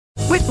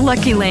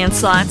Lucky Land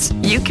Slots,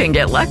 you can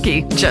get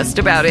lucky just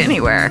about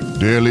anywhere.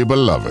 Dearly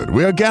beloved,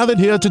 we are gathered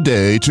here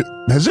today to...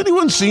 Has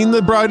anyone seen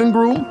the bride and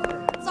groom?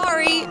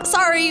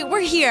 Sorry, we're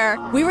here.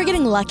 We were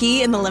getting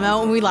lucky in the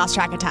limo and we lost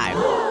track of time.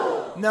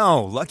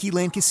 No, Lucky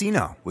Land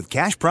Casino, with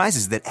cash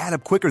prizes that add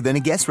up quicker than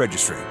a guest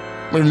registry.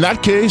 In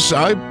that case,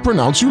 I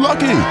pronounce you lucky.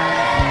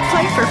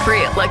 Play for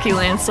free at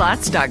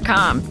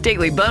LuckyLandSlots.com.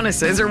 Daily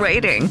bonuses are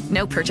waiting.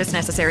 No purchase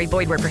necessary.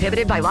 Void where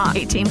prohibited by law.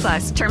 18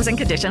 plus. Terms and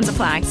conditions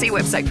apply. See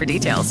website for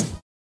details.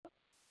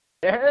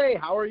 Hey,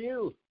 how are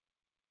you?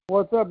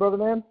 What's up, brother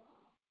man?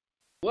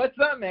 What's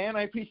up, man?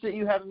 I appreciate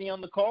you having me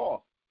on the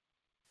call.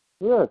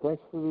 Yeah,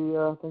 thanks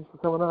for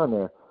coming on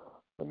there.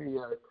 Let me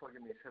plug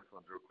in these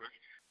headphones real quick.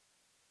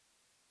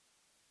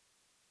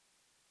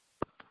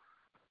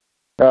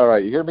 All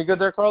right, you hear me good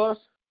there, Carlos?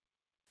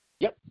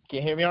 Yep. Can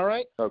you hear me all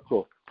right? Oh,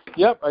 cool.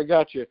 Yep, I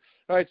got you.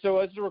 All right, so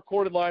it's a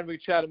recorded line. We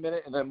chat a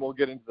minute, and then we'll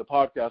get into the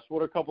podcast.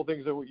 What are a couple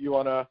things that you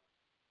want to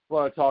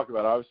talk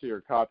about? Obviously, you're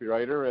a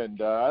copywriter,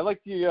 and I like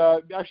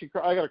the actually,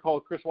 I got to call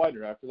Chris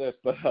Widener after this,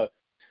 but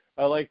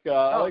I like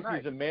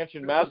nice. These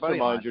mansion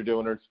masterminds you're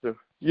doing.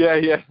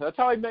 Yeah, that's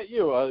how I met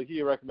you.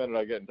 He recommended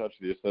I get in touch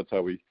with you, so that's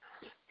how we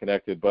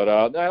connected. But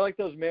I like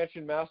those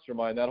mansion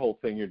mastermind, that whole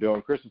thing you're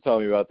doing. Chris was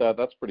telling me about that.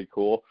 That's pretty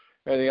cool.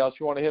 Anything else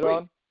you want to hit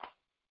on?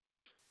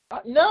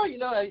 No,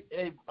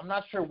 I'm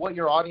not sure what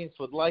your audience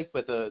would like,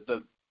 but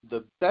the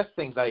best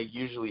things I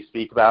usually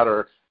speak about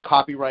are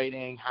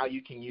copywriting, how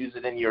you can use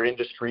it in your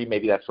industry.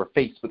 Maybe that's for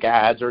Facebook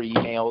ads or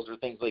emails or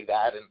things like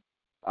that.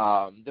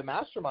 And the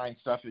mastermind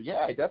stuff,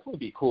 yeah, it'd definitely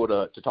be cool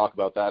to talk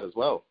about that as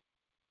well.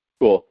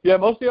 Cool. Yeah,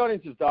 most of the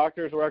audience is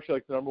doctors. We're actually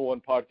like the number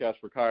one podcast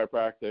for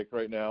chiropractic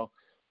right now.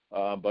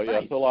 But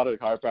yeah, nice. So a lot of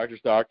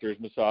chiropractors, doctors,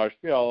 massage,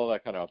 all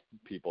that kind of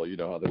people. You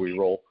know how we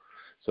roll.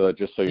 So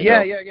just so you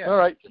know. Yeah. All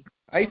right.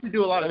 I used to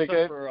do a lot of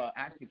stuff for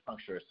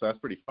acupuncturists, so that's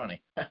pretty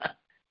funny.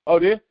 Oh,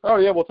 do you? Oh,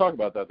 yeah. We'll talk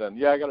about that then.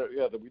 Yeah, we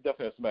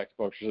definitely have some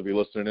acupuncturists will be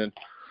listening in.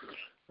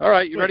 All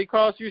right, you ready,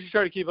 Carlos? Usually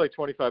try to keep like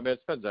 25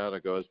 minutes. Depends on how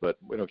it goes, but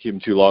we don't keep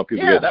them too long.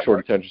 People get a short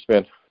attention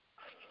span.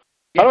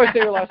 How do I say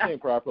your last name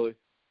properly?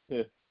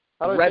 Yeah.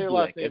 How do I say your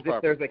last name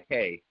properly? If there's a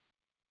K.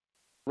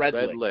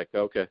 Redlich.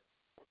 Okay.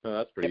 Oh,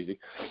 that's pretty easy.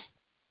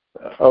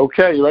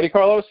 Okay, you ready,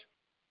 Carlos?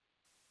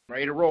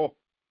 Ready to roll.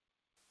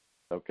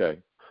 Okay.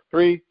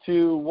 3,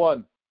 2,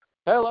 1.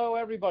 Hello,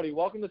 everybody.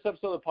 Welcome to this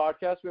episode of the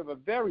podcast. We have a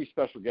very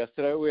special guest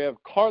today. We have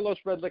Carlos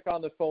Redlich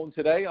on the phone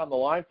today on the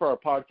line for our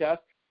podcast.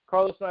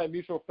 Carlos and I are a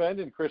mutual friend,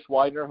 and Chris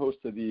Widener, host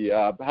of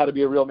the How to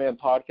Be a Real Man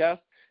podcast.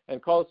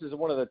 And Carlos is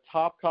one of the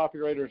top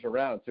copywriters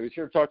around. So he's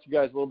here to talk to you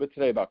guys a little bit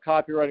today about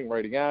copywriting,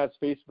 writing ads,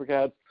 Facebook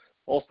ads,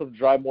 all stuff to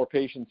drive more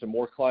patients and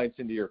more clients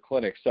into your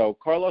clinic. So,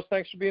 Carlos,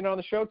 thanks for being on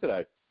the show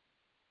today.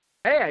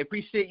 Hey, I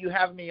appreciate you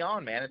having me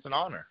on, man. It's an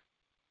honor.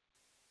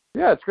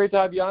 Yeah, it's great to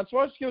have you on. So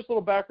why don't you give us a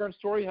little background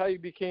story, how you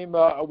became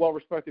a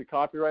well-respected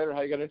copywriter,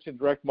 how you got into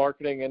direct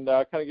marketing, and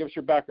kind of give us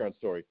your background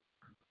story.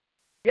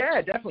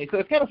 Yeah, definitely. So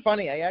it's kind of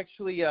funny. I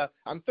actually,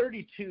 I'm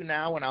 32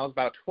 now. When I was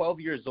about 12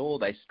 years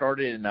old, I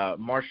started in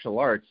martial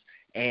arts,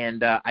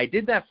 and I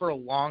did that for a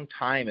long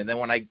time. And then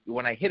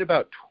when I hit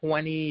about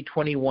 20,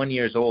 21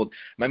 years old,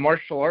 my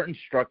martial art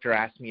instructor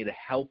asked me to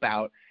help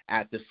out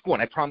at the school,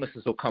 and I promise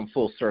this will come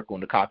full circle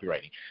into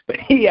copywriting. But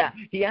he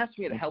asked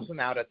me to help him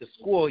out at the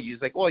school. He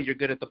was like, well, you're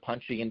good at the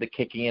punching and the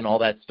kicking and all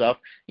that stuff.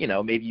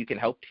 Maybe you can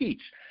help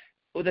teach.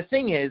 Well, the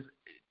thing is,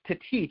 to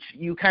teach,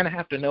 you kind of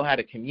have to know how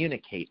to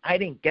communicate. I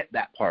didn't get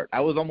that part.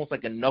 I was almost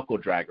like a knuckle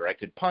dragger. I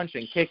could punch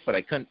and kick, but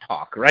I couldn't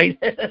talk, right?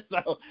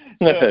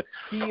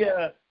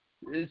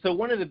 So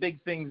one of the big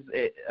things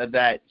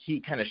that he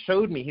kind of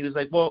showed me, he was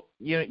like, well,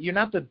 you're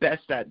not the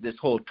best at this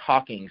whole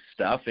talking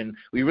stuff, and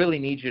we really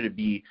need you to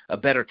be a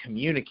better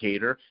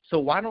communicator. So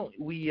why don't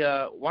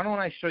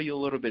I show you a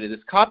little bit of this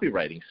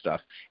copywriting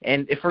stuff?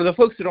 And for the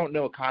folks who don't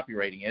know what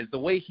copywriting is, the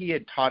way he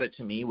had taught it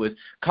to me was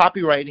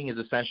copywriting is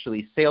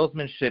essentially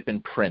salesmanship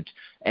in print.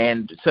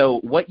 And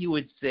so what you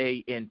would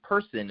say in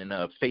person in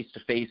a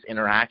face-to-face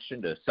interaction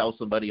to sell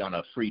somebody on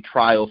a free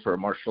trial for a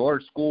martial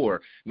arts school,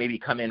 or maybe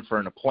come in for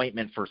an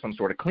appointment for some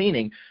sort of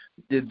cleaning,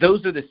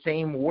 those are the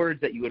same words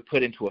that you would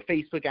put into a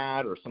Facebook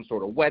ad or some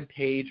sort of web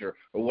page or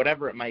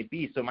whatever it might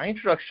be. So my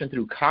introduction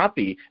into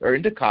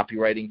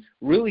copywriting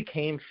really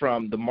came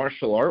from the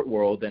martial art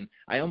world, and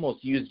I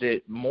almost used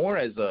it more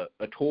as a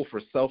tool for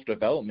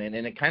self-development,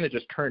 and it kind of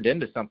just turned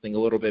into something a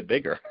little bit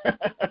bigger.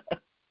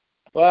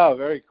 Wow,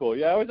 very cool.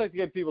 Yeah, I always like to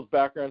get people's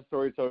background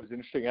stories. It's always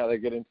interesting how they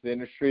get into the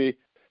industry.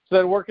 So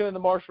then working in the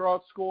martial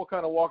arts school,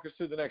 kind of walk us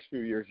through the next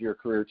few years of your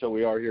career till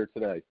we are here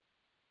today.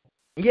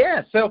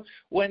 Yeah, so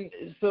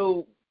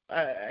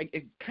I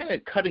kind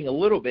of cutting a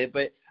little bit,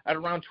 but at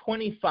around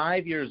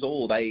 25 years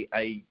old,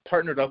 I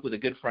partnered up with a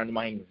good friend of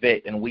mine,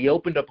 Vit, and we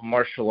opened up a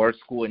martial arts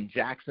school in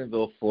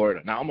Jacksonville,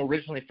 Florida. Now, I'm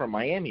originally from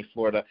Miami,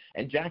 Florida,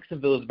 and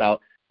Jacksonville is about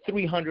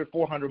 300,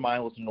 400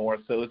 miles north,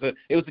 so it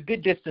was a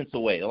good distance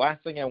away. The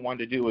last thing I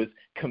wanted to do was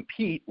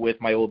compete with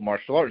my old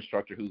martial art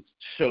instructor who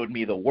showed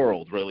me the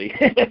world, really.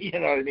 You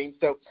know what I mean?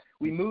 So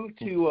we moved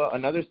to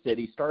another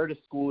city, started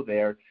a school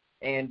there,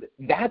 And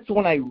that's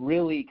when I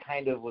really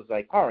kind of was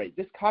like, all right,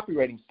 this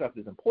copywriting stuff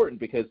is important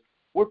because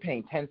we're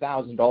paying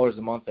 $10,000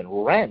 a month in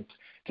rent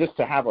just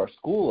to have our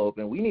school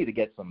open. We need to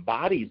get some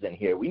bodies in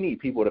here. We need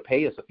people to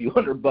pay us a few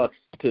 $100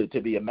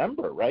 to be a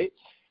member, right?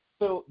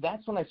 So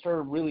that's when I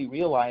started really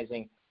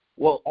realizing,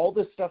 well, all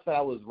this stuff that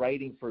I was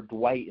writing for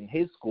Dwight in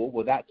his school,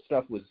 well, that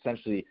stuff was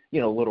essentially,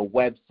 little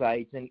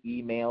websites and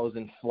emails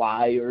and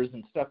flyers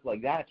and stuff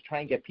like that to try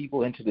and get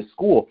people into the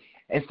school.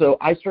 And so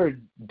I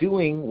started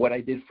doing what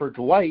I did for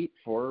Dwight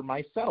for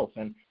myself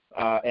and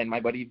my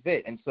buddy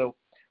Vit. And so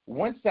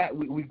once that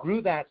we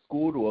grew that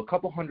school to a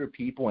couple hundred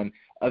people, and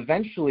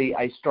eventually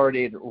I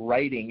started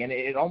writing, and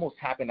it almost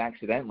happened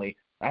accidentally.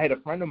 I had a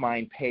friend of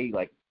mine pay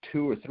like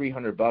 $200 or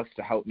 $300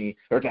 to help me,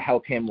 or to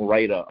help him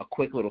write a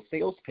quick little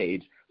sales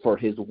page for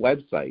his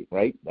website,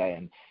 right?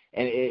 And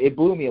it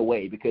blew me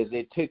away because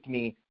it took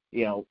me,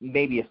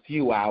 maybe a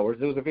few hours.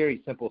 It was a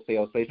very simple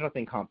sales page,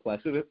 nothing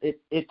complex.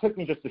 It took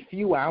me just a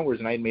few hours,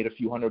 and I made a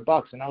few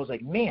 $100, and I was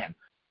like, man,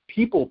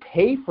 people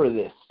pay for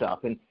this stuff,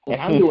 and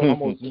I'm doing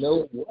almost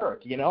no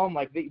work. I'm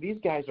like, these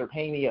guys are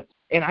paying me,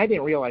 and I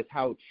didn't realize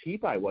how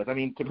cheap I was. I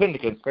mean, to put into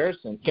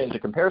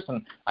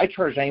comparison, I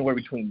charge anywhere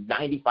between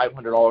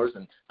 $9,500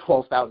 and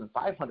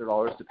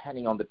 $12,500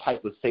 depending on the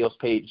type of sales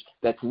page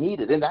that's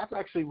needed, and that's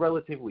actually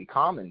relatively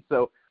common.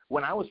 So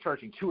when I was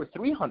charging $200 or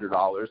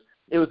 $300,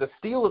 it was a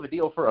steal of a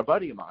deal for a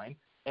buddy of mine.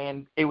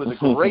 And it was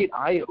a great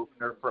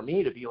eye-opener for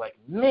me to be like,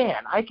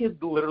 man, I could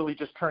literally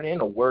just turn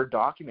in a Word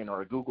document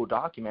or a Google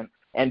document,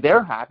 and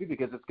they're happy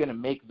because it's going to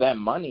make them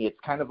money. It's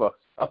kind of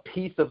a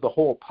piece of the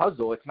whole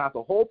puzzle. It's not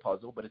the whole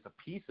puzzle, but it's a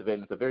piece of it,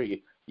 and it's a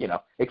very,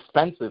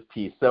 expensive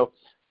piece. So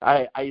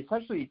I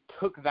essentially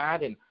took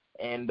that and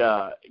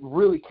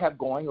really kept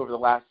going over the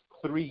last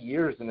 3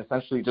 years and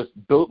essentially just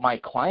built my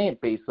client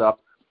base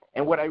up.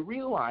 And what I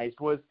realized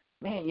was,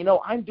 man,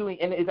 I'm doing,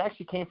 and it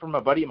actually came from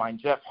a buddy of mine,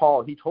 Jeff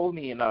Hall. He told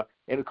me in a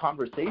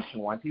conversation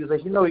once, he was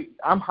like,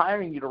 I'm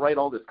hiring you to write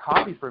all this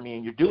copy for me,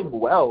 and you're doing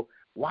well.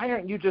 Why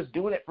aren't you just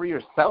doing it for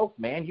yourself,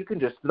 man? You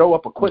can just throw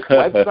up a quick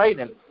website,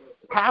 and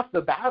half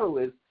the battle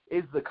is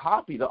the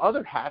copy. The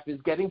other half is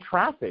getting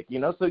traffic,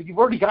 so you've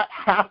already got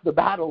half the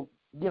battle,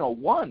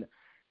 won.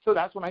 So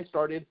that's when I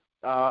started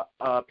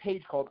a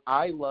page called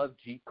I Love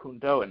Jeet Kune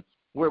Do, and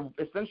we're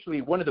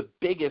essentially one of the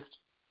biggest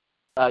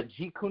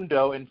Jeet Kune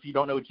Do, and if you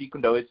don't know what Jeet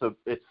Kune Do is, so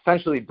it's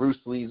essentially Bruce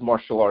Lee's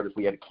martial art if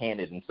we had a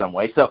canon in some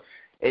way. So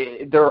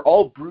they're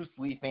all Bruce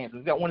Lee fans.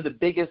 We've got one of the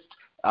biggest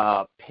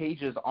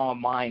pages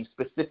online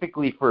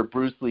specifically for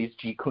Bruce Lee's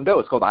Jeet Kune Do.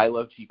 It's called I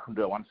Love Jeet Kune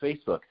Do on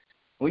Facebook.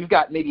 We've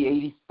got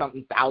maybe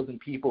 80-something thousand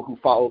people who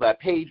follow that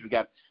page. We've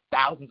got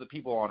thousands of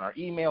people on our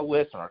email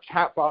list, on our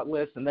chatbot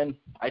list, and then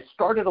I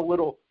started a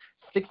little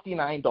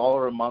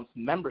 $69 a month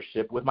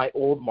membership with my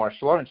old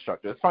martial art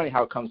instructor. It's funny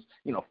how it comes,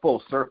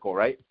 full circle,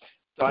 right?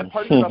 So I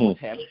partnered up with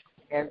him,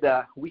 and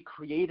we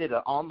created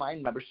an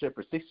online membership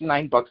for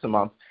 $69 a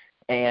month,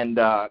 and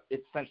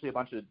it's essentially a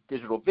bunch of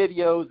digital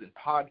videos and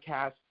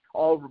podcasts,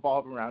 all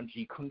revolving around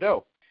Jeet Kune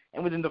Do.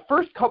 And within the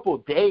first couple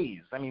of days,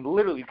 I mean,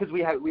 literally, because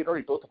we had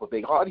already built up a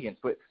big audience,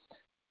 but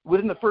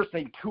within the first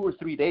maybe 2 or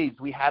 3 days,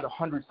 we had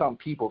 100-some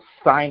people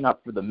sign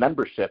up for the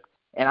membership,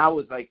 and I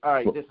was like, all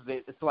right, this is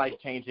it. It's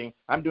life-changing.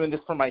 I'm doing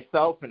this for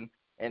myself, and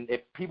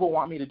if people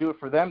want me to do it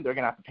for them, they're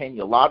going to have to pay me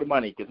a lot of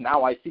money, because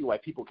now I see why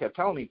people kept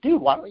telling me, dude,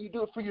 why don't you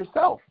do it for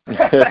yourself?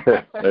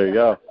 There you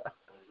go.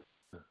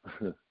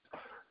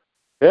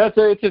 Yeah,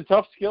 it's a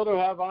tough skill to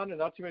have on, and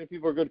not too many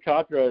people are good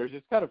copywriters.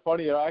 It's kind of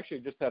funny. I actually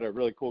just had a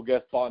really cool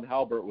guest. Bon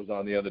Halbert was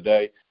on the other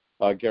day,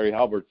 Gary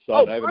Halbert's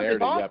son. I haven't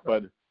aired it yet,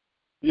 but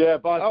yeah,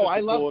 Bon's I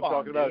love cool. Bon,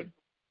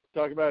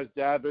 talking about his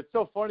dad. But it's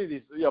so funny.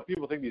 These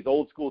people think these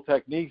old school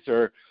techniques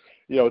are,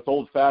 it's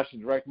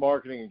old-fashioned direct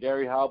marketing and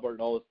Gary Halbert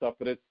and all this stuff,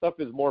 but stuff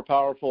is more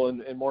powerful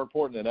and more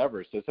important than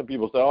ever. So some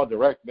people say,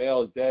 direct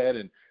mail is dead,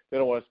 and they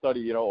don't want to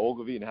study,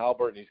 Ogilvy and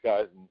Halbert and these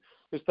guys. And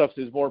this stuff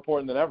is more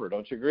important than ever.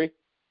 Don't you agree?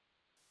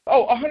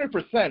 Oh,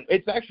 100%.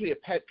 It's actually a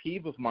pet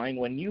peeve of mine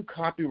when new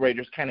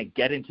copywriters kind of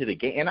get into the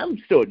game. And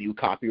I'm still a new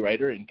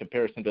copywriter in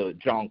comparison to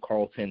John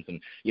Carlton's and,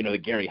 the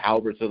Gary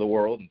Halberts of the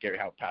world. And Gary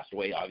Halbert passed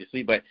away,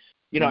 obviously. But,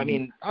 I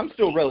mean, I'm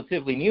still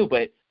relatively new.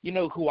 But,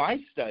 who I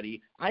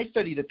study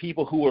the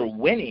people who were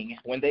winning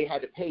when they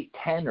had to pay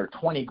 10 or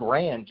 20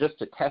 grand just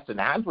to test an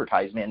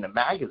advertisement in a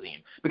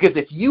magazine. Because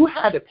if you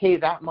had to pay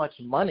that much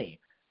money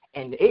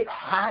and it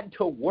had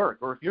to work,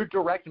 or if your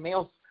direct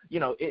mail,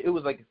 it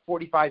was like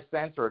 45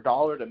 cents or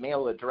 $1 to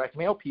mail a direct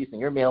mail piece,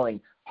 and you're mailing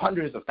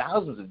hundreds of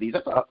thousands of these.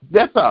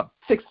 That's a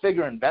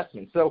six-figure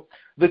investment. So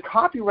the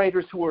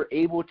copywriters who were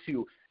able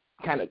to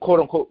kind of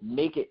quote-unquote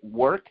make it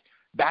work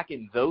back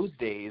in those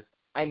days,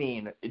 I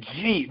mean,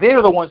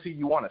 they're the ones who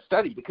you want to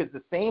study, because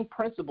the same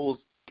principles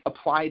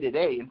apply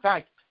today. In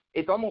fact,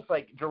 it's almost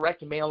like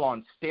direct mail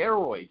on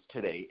steroids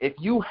today. If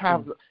you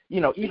have,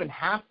 even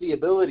half the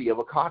ability of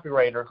a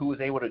copywriter who was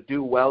able to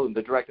do well in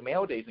the direct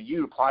mail days, and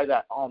you apply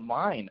that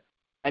online,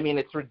 I mean,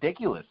 it's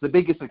ridiculous. The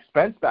biggest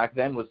expense back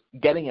then was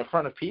getting in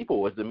front of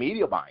people, was the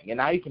media buying, and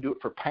now you can do it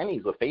for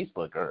pennies with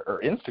Facebook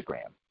or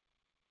Instagram.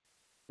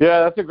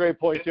 Yeah, that's a great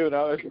point, too. And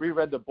I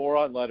reread the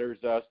Boron letters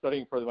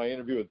studying for my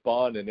interview with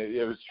Bond, and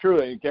it was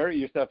true. And Gary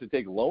used to have to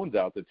take loans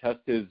out to test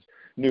his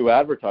new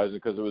advertising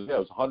because it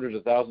was hundreds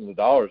of thousands of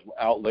dollars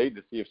outlaid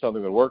to see if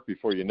something would work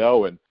before you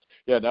know. And,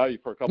 now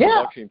for a couple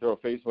of bucks, you can throw a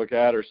Facebook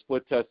ad or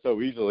split test so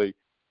easily.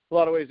 A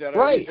lot of ways out.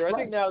 Right. I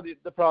think now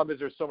the problem is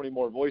there's so many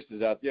more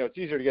voices out there. It's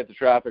easier to get the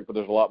traffic, but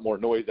there's a lot more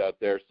noise out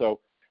there. So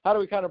how do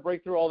we kind of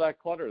break through all that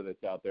clutter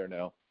that's out there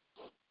now?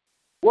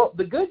 Well,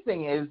 the good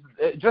thing is,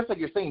 just like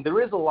you're saying,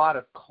 there is a lot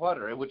of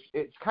clutter, which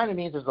it kind of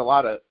means there's a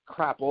lot of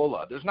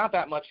crapola. There's not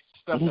that much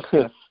stuff that's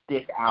going to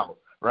stick out,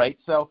 right?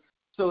 So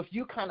if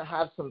you kind of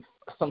have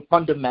some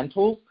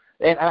fundamentals,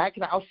 and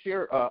I'll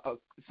share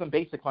some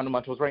basic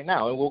fundamentals right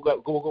now, and we'll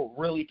go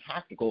really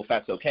tactical if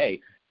that's okay.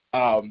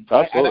 I'd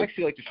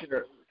actually like to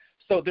share.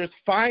 So there's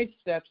 5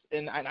 steps,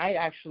 and I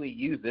actually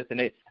use this, and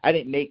I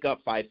didn't make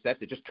up 5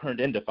 steps. It just turned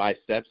into 5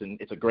 steps,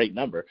 and it's a great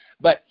number.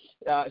 But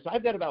so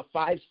I've got about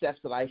 5 steps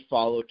that I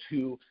follow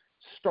to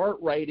start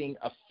writing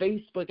a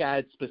Facebook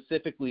ad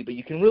specifically, but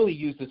you can really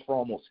use this for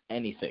almost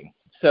anything.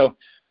 So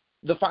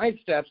the 5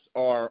 steps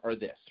are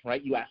this,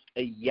 right? You ask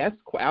a yes.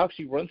 I'll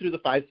actually run through the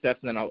 5 steps,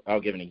 and then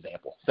I'll give an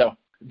example. So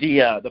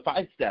the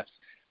 5 steps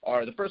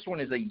are, the first one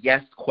is a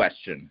yes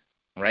question,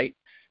 right?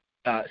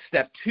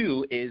 Step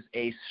 2 is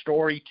a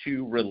story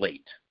to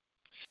relate.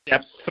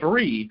 Step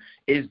 3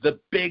 is the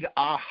big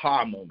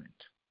aha moment.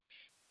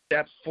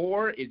 Step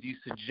 4 is you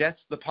suggest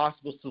the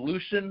possible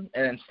solution.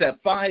 And then step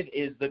 5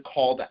 is the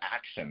call to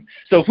action.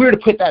 So if we were to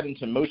put that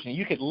into motion,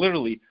 you could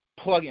literally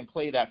plug and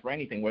play that for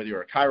anything, whether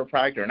you're a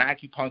chiropractor, an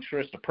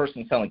acupuncturist, a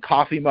person selling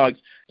coffee mugs.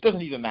 It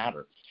doesn't even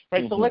matter,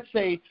 right? So let's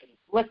say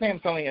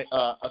I'm selling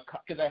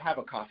because I have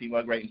a coffee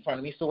mug right in front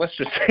of me. So let's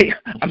just say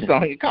I'm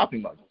selling a coffee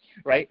mug,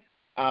 right?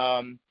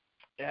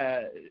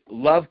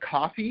 Love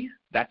coffee,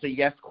 that's a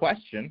yes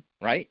question,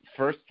 right?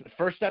 First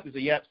step is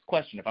a yes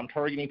question. If I'm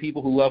targeting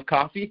people who love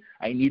coffee,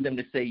 I need them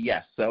to say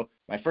yes. So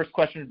my first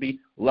question would be,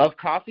 love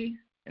coffee?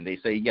 And they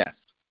say yes.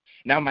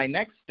 Now my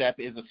next step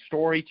is a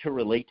story to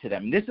relate to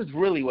them. This is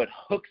really what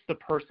hooks the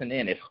person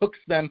in. It hooks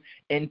them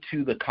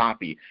into the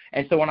copy.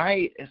 And so when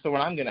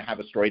I'm going to have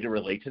a story to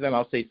relate to them,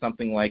 I'll say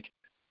something like,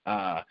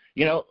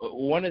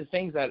 one of the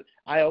things that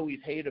I always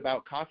hated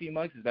about coffee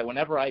mugs is that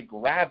whenever I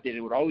grabbed it,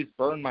 it would always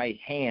burn my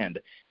hand,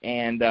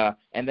 and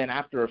then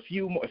after a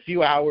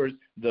few hours,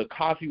 the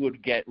coffee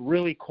would get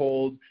really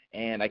cold,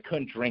 and I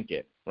couldn't drink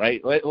it.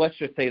 Right? Let's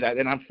just say that,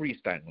 and I'm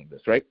freestyling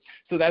this, right?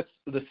 So that's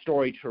the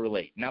story to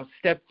relate. Now,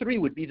 step 3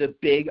 would be the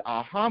big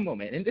aha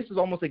moment, and this is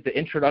almost like the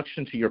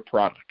introduction to your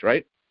product,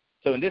 right?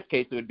 So in this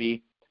case, it would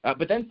be,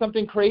 but then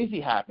something crazy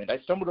happened. I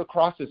stumbled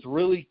across this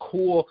really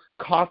cool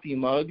coffee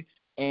mug,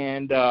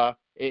 and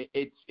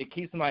it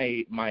keeps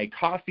my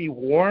coffee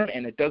warm,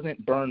 and it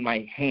doesn't burn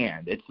my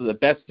hand. It's the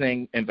best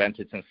thing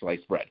invented since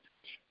sliced bread.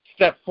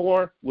 Step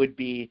 4 would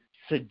be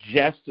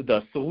suggest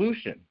the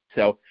solution.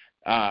 So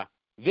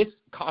this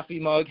coffee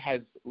mug has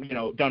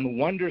done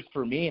wonders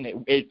for me,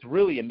 and it's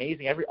really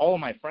amazing. All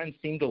of my friends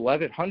seem to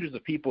love it. Hundreds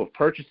of people have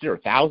purchased it, or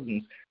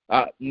thousands.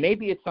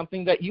 Maybe it's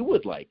something that you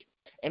would like.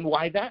 And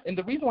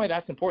the reason why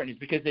that's important is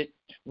because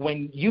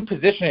when you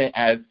position it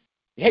as,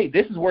 hey,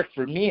 this has worked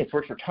for me, it's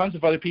worked for tons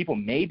of other people,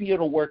 maybe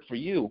it'll work for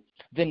you,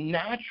 the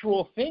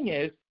natural thing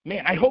is,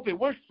 man, I hope it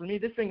works for me.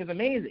 This thing is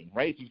amazing,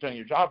 right? If you've done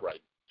your job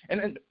right.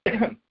 And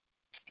then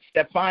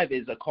step 5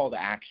 is a call to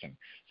action.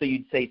 So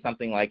you'd say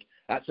something like,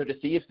 so to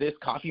see if this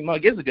coffee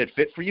mug is a good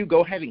fit for you,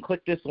 go ahead and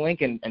click this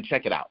link and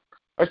check it out,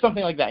 or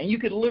something like that. And you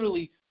could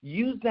literally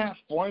use that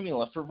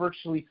formula for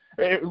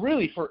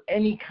really for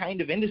any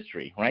kind of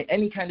industry, right?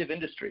 Any kind of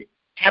industry.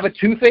 Have a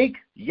toothache?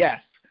 Yes.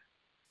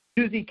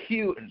 Susie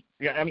Q.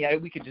 I mean,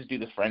 we could just do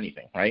this for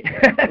anything, right?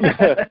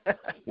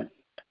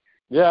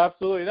 Yeah,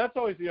 absolutely. That's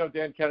always,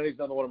 Dan Kennedy's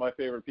another one of my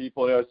favorite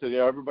people. I said,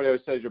 everybody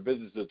always says your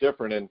business is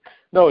different, and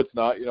no, it's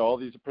not. All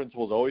these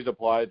principles always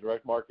apply.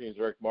 Direct marketing is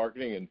direct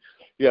marketing, and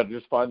you got to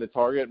just find the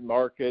target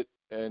market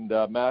and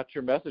match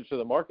your message to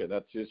the market.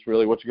 That's just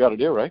really what you got to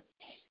do, right?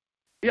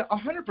 Yeah,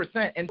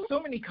 100%. And so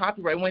many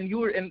copyright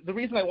and the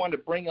reason I wanted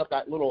to bring up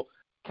that little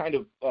kind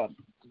of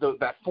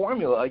that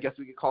formula, I guess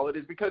we could call it,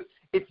 is because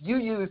if you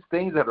use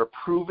things that are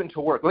proven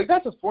to work, like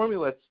that's a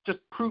formula that's just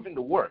proven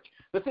to work.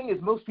 The thing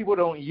is, most people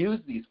don't use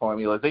these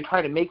formulas. They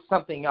try to make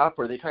something up,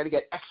 or they try to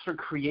get extra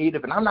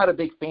creative, and I'm not a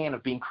big fan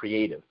of being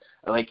creative.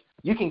 Like,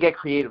 you can get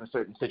creative in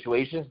certain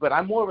situations, but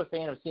I'm more of a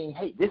fan of saying,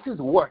 hey, this has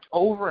worked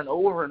over and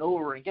over and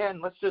over again.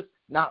 Let's just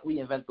not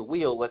reinvent the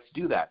wheel. Let's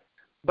do that.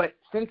 But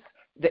since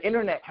the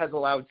internet has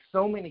allowed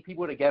so many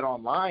people to get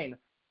online,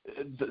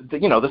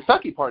 the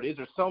sucky part is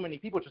there's so many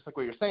people, just like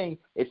what you're saying,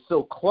 it's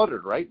so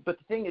cluttered, right? But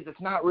the thing is, it's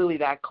not really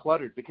that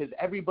cluttered because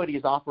everybody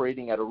is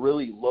operating at a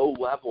really low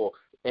level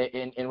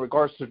in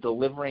regards to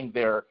delivering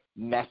their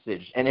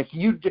message. And if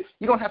you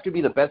don't have to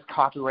be the best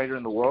copywriter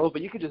in the world,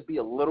 but you could just be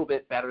a little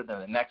bit better than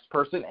the next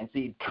person and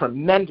see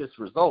tremendous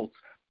results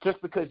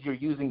just because you're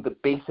using the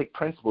basic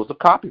principles of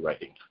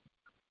copywriting.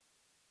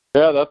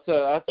 Yeah,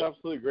 that's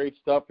absolutely great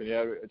stuff. And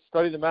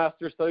study the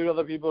master, study what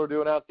other people are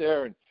doing out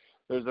there, and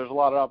there's a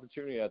lot of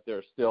opportunity out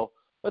there still.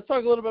 Let's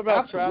talk a little bit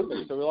about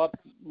Absolutely. traffic. So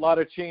a lot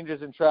of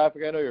changes in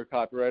traffic. I know you're a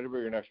copywriter, but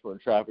you're an expert in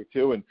traffic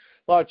too. And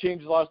a lot of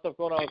changes, a lot of stuff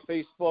going on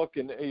with Facebook.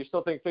 And you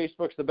still think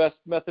Facebook's the best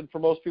method for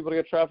most people to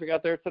get traffic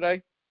out there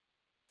today?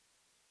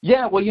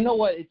 Yeah, well, you know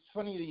what? It's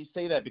funny that you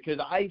say that because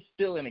I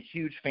still am a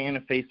huge fan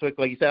of Facebook.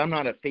 Like you said, I'm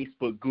not a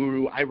Facebook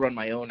guru. I run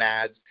my own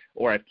ads,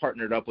 or I've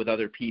partnered up with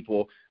other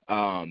people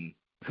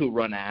who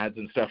run ads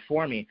and stuff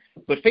for me.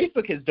 But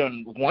Facebook has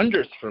done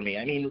wonders for me.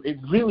 I mean, it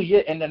really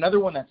is. And another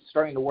one that's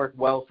starting to work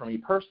well for me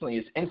personally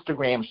is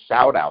Instagram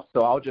shout-outs.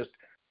 So I'll just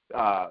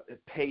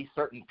pay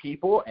certain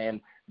people, and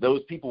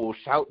those people will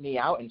shout me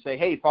out and say,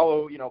 hey,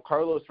 follow,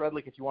 Carlos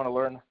Redlich if you want to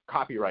learn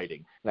copywriting.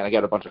 And then I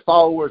get a bunch of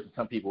followers, and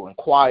some people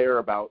inquire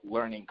about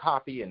learning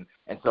copy and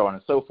so on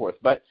and so forth.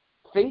 But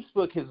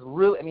Facebook has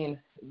really,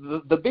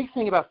 the big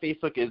thing about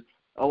Facebook is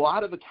a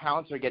lot of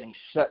accounts are getting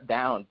shut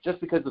down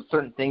just because of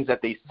certain things that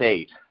they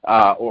say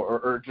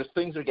or just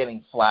things are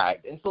getting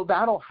flagged. And so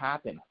that'll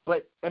happen.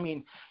 But,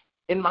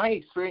 in my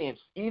experience,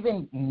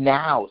 even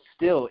now,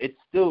 it's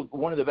still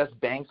one of the best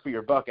bangs for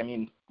your buck.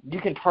 You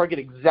can target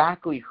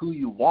exactly who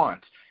you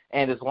want.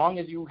 And as long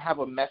as you have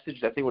a message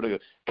that's able to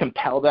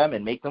compel them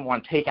and make them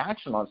want to take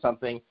action on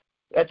something,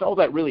 that's all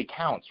that really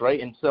counts, right?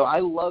 And so I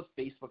love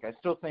Facebook. I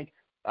still think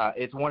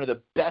it's one of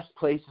the best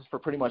places for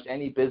pretty much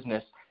any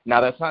business.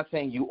 Now, that's not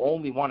saying you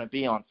only want to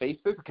be on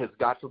Facebook because,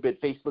 God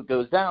forbid, Facebook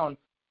goes down.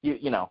 You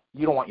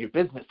don't want your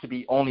business to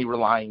be only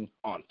relying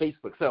on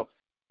Facebook. So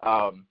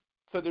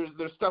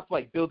there's stuff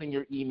like building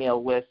your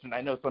email list, and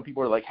I know some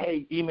people are like,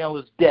 hey, email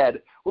is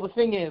dead. Well, the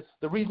thing is,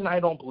 the reason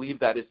I don't believe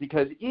that is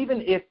because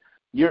even if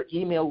your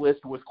email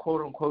list was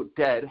quote-unquote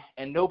dead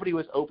and nobody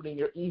was opening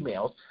your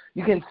emails,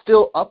 you can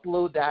still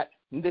upload that,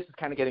 and this is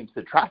kind of getting to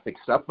the traffic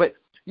stuff, but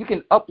you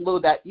can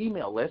upload that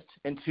email list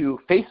into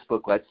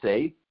Facebook, let's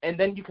say, and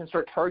then you can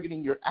start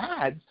targeting your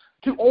ads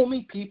to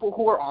only people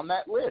who are on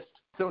that list.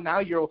 So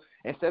now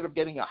instead of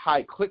getting a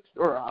high click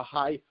or a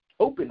high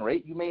open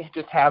rate, you may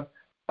just have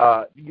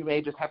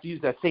to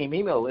use that same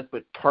email list,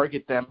 but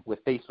target them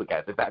with Facebook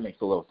ads, if that makes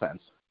a little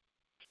sense.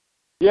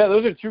 Yeah,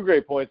 those are two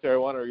great points there I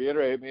want to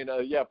reiterate.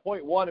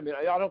 Point one,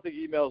 I don't think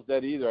email is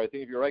dead either. I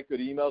think if you write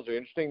good emails, they're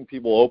interesting,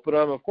 people open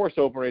them. Of course,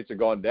 open rates have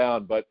gone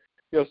down, but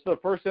so the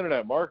first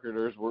internet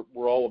marketers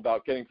were all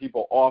about getting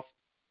people off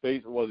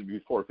Facebook. It wasn't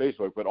before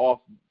Facebook, but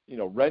off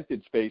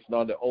rented space and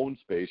onto owned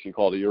space. You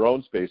called it your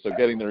own space. So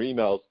getting their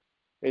emails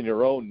in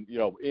your own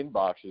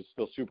inbox is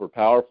still super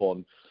powerful.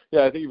 And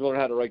yeah, I think you've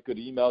learned how to write good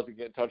emails and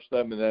get in touch with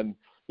them. And then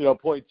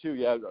point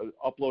two,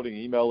 uploading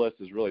email list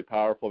is really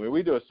powerful.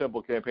 We do a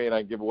simple campaign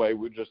I give away.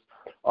 We just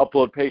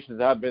upload patients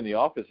that haven't been in the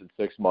office in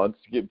 6 months,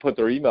 put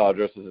their email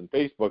addresses in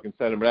Facebook and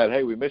send them an ad.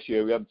 Hey, we miss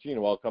you. We haven't seen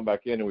you. I'll come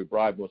back in, and we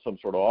bribe them with some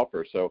sort of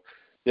offer. So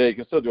yeah, you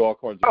can still do all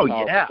kinds of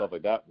powerful stuff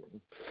like that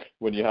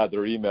when you have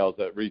their emails,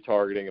 that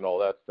retargeting and all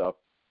that stuff.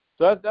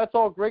 So that's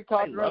all great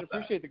copyright. I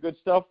appreciate the good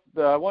stuff.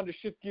 I wanted to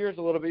shift gears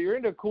a little bit. You're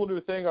into a cool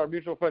new thing our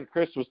mutual friend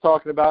Chris was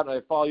talking about, and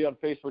I follow you on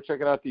Facebook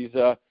checking out these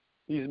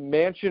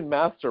mansion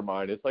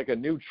mastermind. It's like a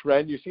new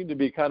trend. You seem to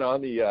be kind of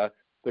on the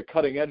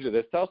cutting edge of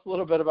this. Tell us a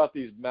little bit about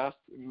these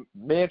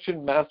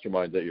mansion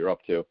masterminds that you're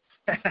up to.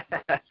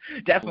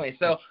 Definitely.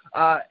 So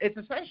it's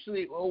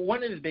essentially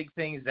one of the big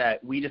things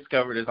that we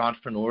discovered as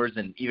entrepreneurs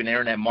and even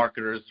internet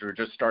marketers who are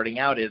just starting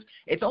out is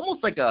it's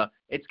almost like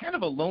it's kind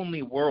of a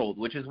lonely world,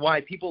 which is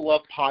why people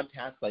love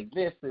podcasts like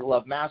this. They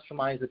love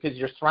masterminds because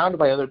you're surrounded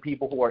by other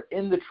people who are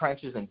in the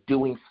trenches and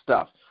doing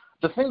stuff.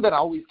 The thing that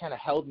always kind of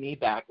held me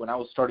back when I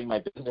was starting my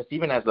business,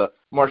 even as a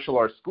martial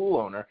arts school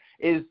owner,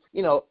 is,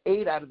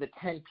 8 out of the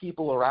 10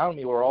 people around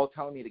me were all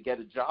telling me to get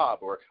a job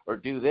or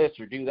do this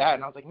or do that.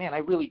 And I was like, man, I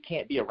really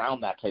can't be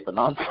around that type of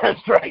nonsense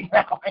right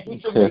now. I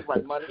need to make my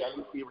money. I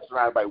need to be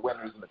surrounded by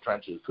winners in the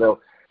trenches. So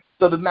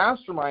the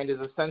mastermind is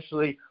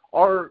essentially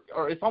or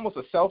it's almost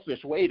a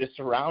selfish way to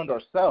surround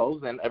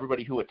ourselves and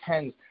everybody who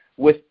attends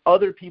with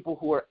other people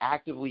who are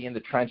actively in the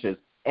trenches.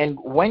 And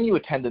when you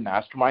attend the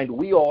mastermind,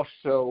 we all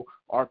show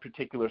our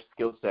particular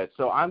skill set.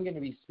 So I'm going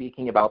to be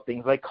speaking about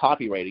things like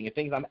copywriting and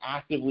things I'm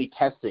actively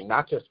testing,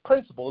 not just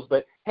principles,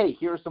 but, hey,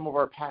 here are some of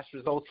our past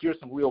results. Here's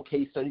some real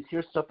case studies.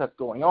 Here's stuff that's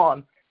going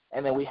on.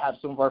 And then we have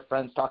some of our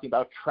friends talking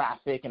about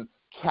traffic and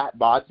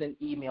chatbots and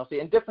emails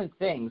and different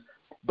things.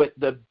 But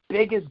the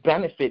biggest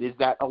benefit is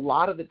that a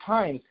lot of the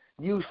times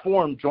you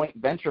form joint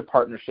venture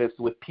partnerships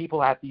with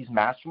people at these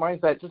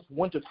masterminds that just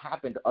wouldn't have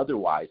happened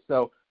otherwise.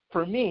 So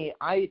for me,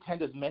 I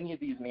attend as many of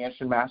these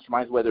mansion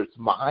masterminds, whether it's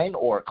mine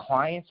or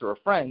clients or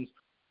friends,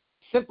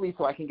 simply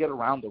so I can get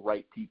around the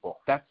right people.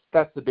 That's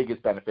the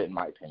biggest benefit in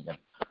my opinion.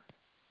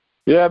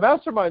 Yeah,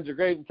 masterminds are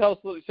great. And tell us,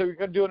 so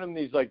you're doing them in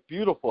these like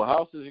beautiful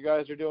houses you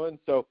guys are doing.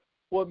 So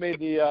what made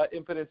the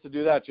impetus to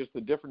do that? Just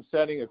a different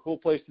setting, a cool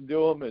place to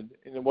do them,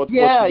 and what's the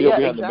deal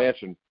behind the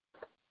mansion?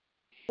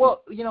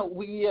 Well,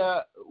 we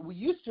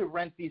used to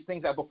rent these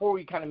things out before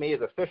we kind of made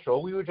it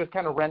official. We would just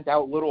kind of rent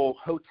out little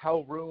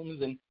hotel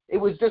rooms, and it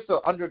was just an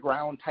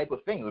underground type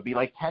of thing. It would be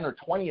like 10 or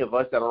 20 of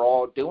us that are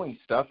all doing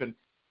stuff, and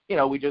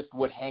we just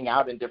would hang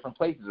out in different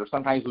places, or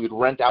sometimes we would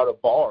rent out a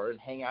bar and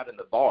hang out in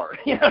the bar.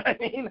 You know what I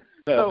mean?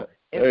 So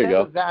instead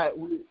of that,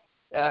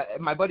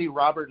 my buddy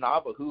Robert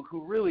Nava, who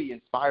really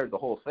inspired the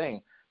whole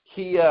thing,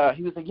 he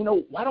was like,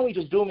 why don't we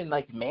just do them in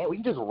like we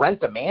can just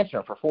rent a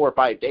mansion for 4 or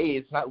 5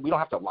 days. We don't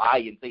have to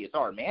lie and say it's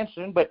our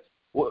mansion, but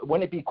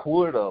wouldn't it be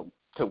cooler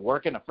to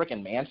work in a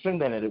freaking mansion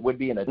than it would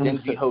be in a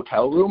dingy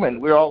hotel room?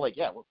 And we're all like,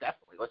 yeah, well,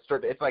 definitely. Let's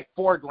start. It's like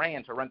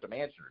 $4,000 to rent a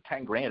mansion or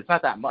 $10,000. It's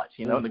not that much,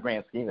 in the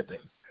grand scheme of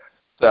things.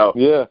 So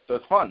yeah, so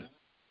it's fun.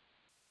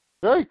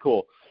 Very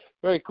cool.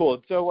 Very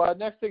cool. So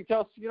next thing,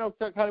 tell us,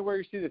 kind of where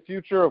you see the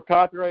future of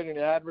copywriting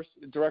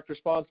and direct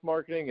response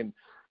marketing, and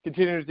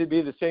continuing to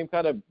be the same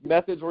kind of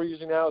methods we're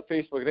using now with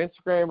Facebook and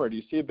Instagram, or do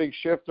you see a big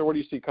shift, or what do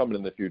you see coming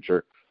in the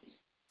future?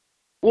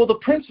 Well, the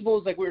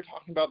principles, like we were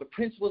talking about, the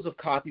principles of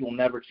copy will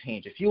never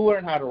change. If you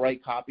learn how to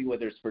write copy,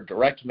 whether it's for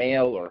direct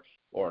mail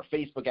or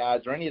Facebook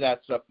ads or any of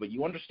that stuff, but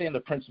you understand the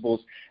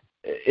principles,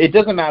 it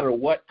doesn't matter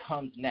what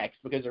comes next,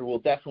 because there will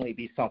definitely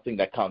be something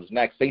that comes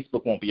next.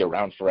 Facebook won't be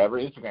around forever.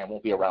 Instagram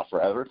won't be around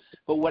forever.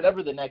 But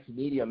whatever the next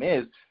medium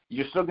is,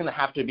 you're still going to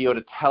have to be able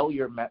to tell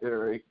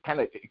or kind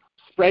of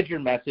spread your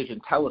message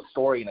and tell a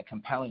story in a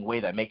compelling way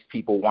that makes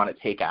people want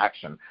to take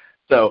action.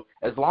 So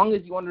as long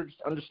as you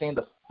understand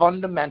the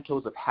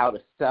fundamentals of how to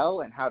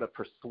sell and how to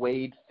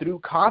persuade through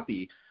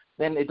copy,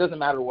 then it doesn't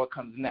matter what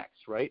comes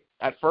next, right?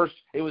 At first,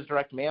 it was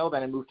direct mail,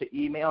 then it moved to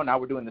email. Now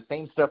we're doing the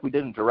same stuff we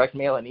did in direct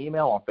mail and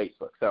email on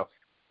Facebook. So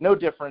no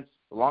difference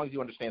as long as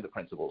you understand the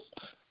principles.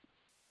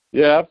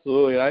 Yeah,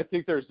 absolutely. And I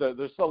think there's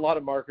a lot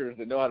of marketers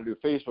that know how to do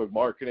Facebook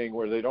marketing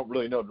where they don't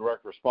really know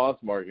direct response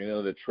marketing,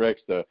 the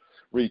tricks, the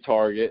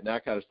retarget and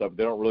that kind of stuff.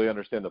 They don't really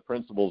understand the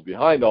principles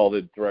behind all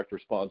the direct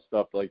response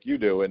stuff like you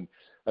do. And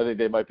I think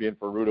they might be in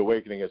for a rude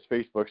awakening as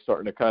Facebook's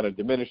starting to kind of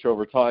diminish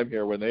over time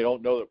here when they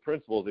don't know the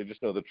principles. They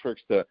just know the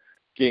tricks to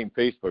game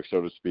Facebook, so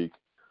to speak.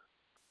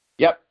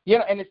 Yep.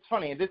 Yeah, and it's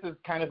funny. This is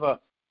kind of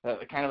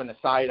an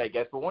aside, I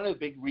guess, but one of the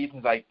big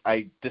reasons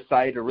I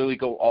decided to really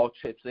go all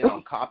chips in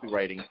on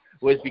copywriting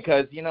was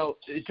because,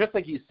 just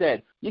like you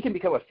said, you can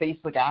become a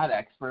Facebook ad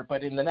expert,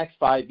 but in the next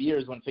 5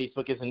 years when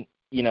Facebook isn't,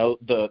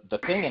 the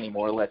thing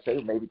anymore, let's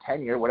say, maybe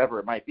 10 years, whatever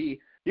it might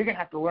be, you're going to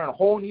have to learn a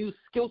whole new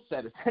skill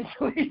set,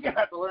 essentially. You're going to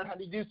have to learn how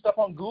to do stuff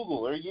on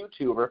Google or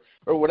YouTube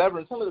or whatever,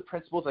 and some of the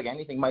principles, like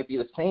anything, might be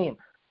the same,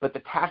 but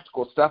the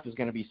tactical stuff is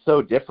going to be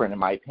so different, in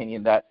my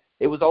opinion, that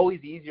it was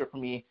always easier for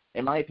me,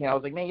 in my opinion. I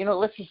was like, man,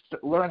 let's just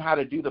learn how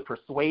to do the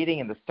persuading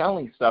and the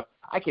selling stuff.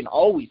 I can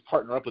always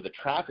partner up with a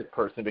traffic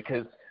person,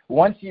 because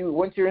once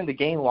you're in the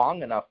game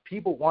long enough,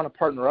 people want to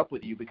partner up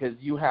with you because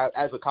you have,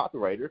 as a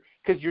copywriter,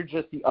 because you're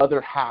just the other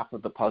half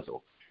of the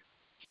puzzle.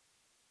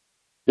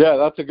 Yeah,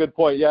 that's a good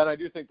point. Yeah, and I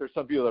do think there's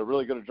some people that are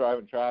really good at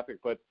driving traffic,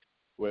 but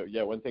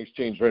when things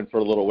change, they're in for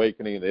a little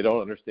awakening, and they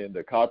don't understand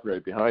the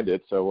copyright behind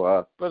it.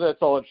 So, but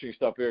that's all interesting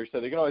stuff here. So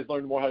they can always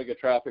learn more how to get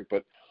traffic,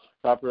 but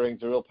copywriting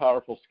is a real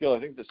powerful skill. I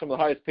think that some of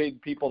the highest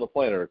paid people on the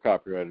planet are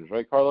copywriters,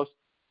 right, Carlos?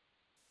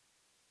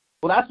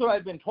 Well, that's what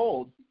I've been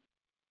told.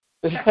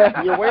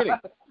 You're waiting.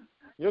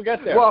 You'll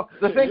get there. Well,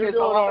 the thing is, a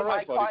lot of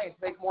my clients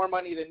make more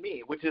money than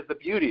me, which is the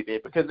beauty of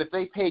it, because if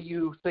they pay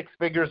you 6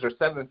 figures or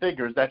 7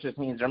 figures, that just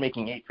means they're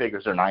making 8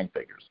 figures or 9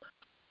 figures.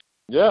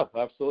 Yeah,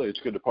 absolutely. It's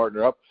good to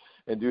partner up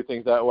and do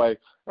things that way.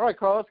 All right,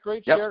 Carlos,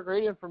 great share,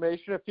 great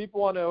information. If people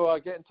want to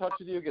get in touch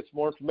with you, get some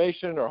more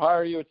information or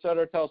hire you, et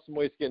cetera, tell us some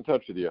ways to get in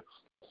touch with you.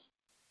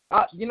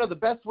 The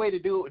best way to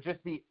do it would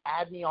just be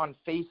add me on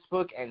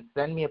Facebook and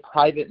send me a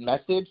private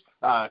message,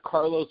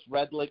 Carlos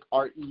Redlich,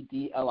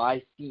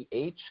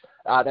 Redlich.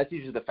 That's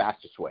usually the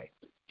fastest way.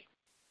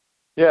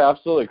 Yeah,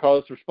 absolutely.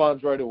 Carlos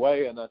responds right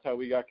away, and that's how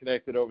we got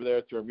connected over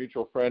there through a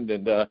mutual friend.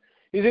 And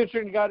he's an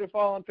interesting guy to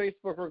follow on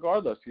Facebook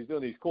regardless. He's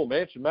doing these cool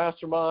mansion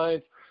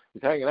masterminds.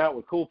 He's hanging out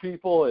with cool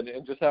people and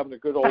just having a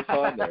good old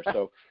time there.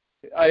 So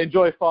I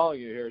enjoy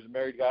following you here as a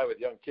married guy with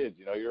young kids.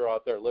 You're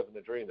out there living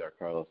the dream there,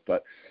 Carlos.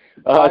 But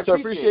so I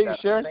appreciate you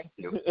sharing. Thank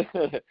you.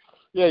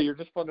 Yeah, you're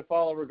just fun to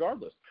follow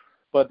regardless.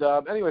 But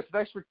anyways,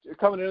 thanks for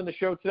coming in on the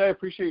show today. I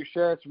appreciate you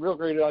sharing some real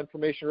great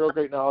information, real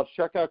great knowledge.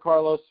 Check out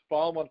Carlos.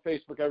 Follow him on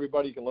Facebook,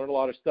 everybody. You can learn a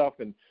lot of stuff.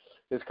 And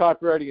his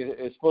copywriting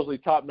is supposedly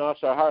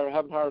top-notch. I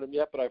haven't hired him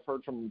yet, but I've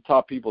heard from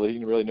top people that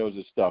he really knows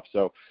his stuff.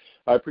 So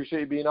I appreciate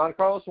you being on,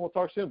 Carlos, and we'll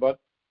talk soon, bud.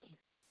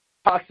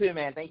 Talk soon,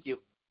 man. Thank you.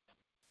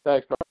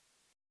 Thanks, Carlos.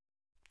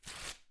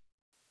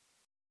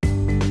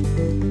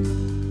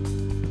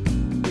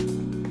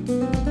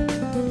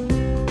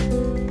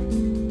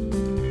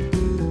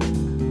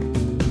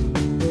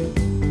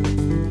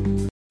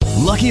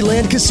 Lucky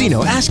Land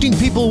Casino, asking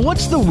people,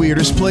 what's the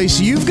weirdest place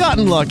you've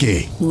gotten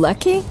lucky?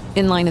 Lucky?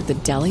 In line at the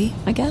deli,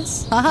 I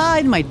guess? Aha,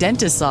 in my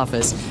dentist's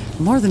office.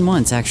 More than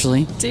once,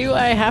 actually. Do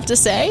I have to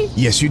say?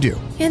 Yes, you do.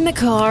 In the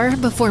car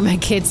before my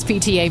kids'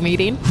 PTA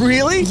meeting.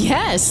 Really?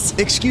 Yes.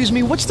 Excuse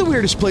me, what's the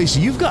weirdest place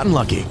you've gotten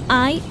lucky?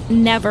 I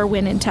never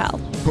win and tell.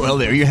 Well,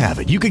 there you have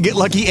it. You can get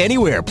lucky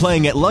anywhere,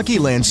 playing at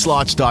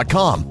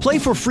LuckyLandSlots.com. Play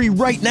for free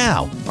right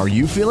now. Are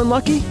you feeling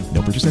lucky?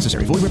 No purchase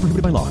necessary. Void where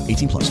prohibited by law.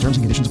 18+. Terms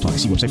and conditions apply.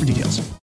 See website for details.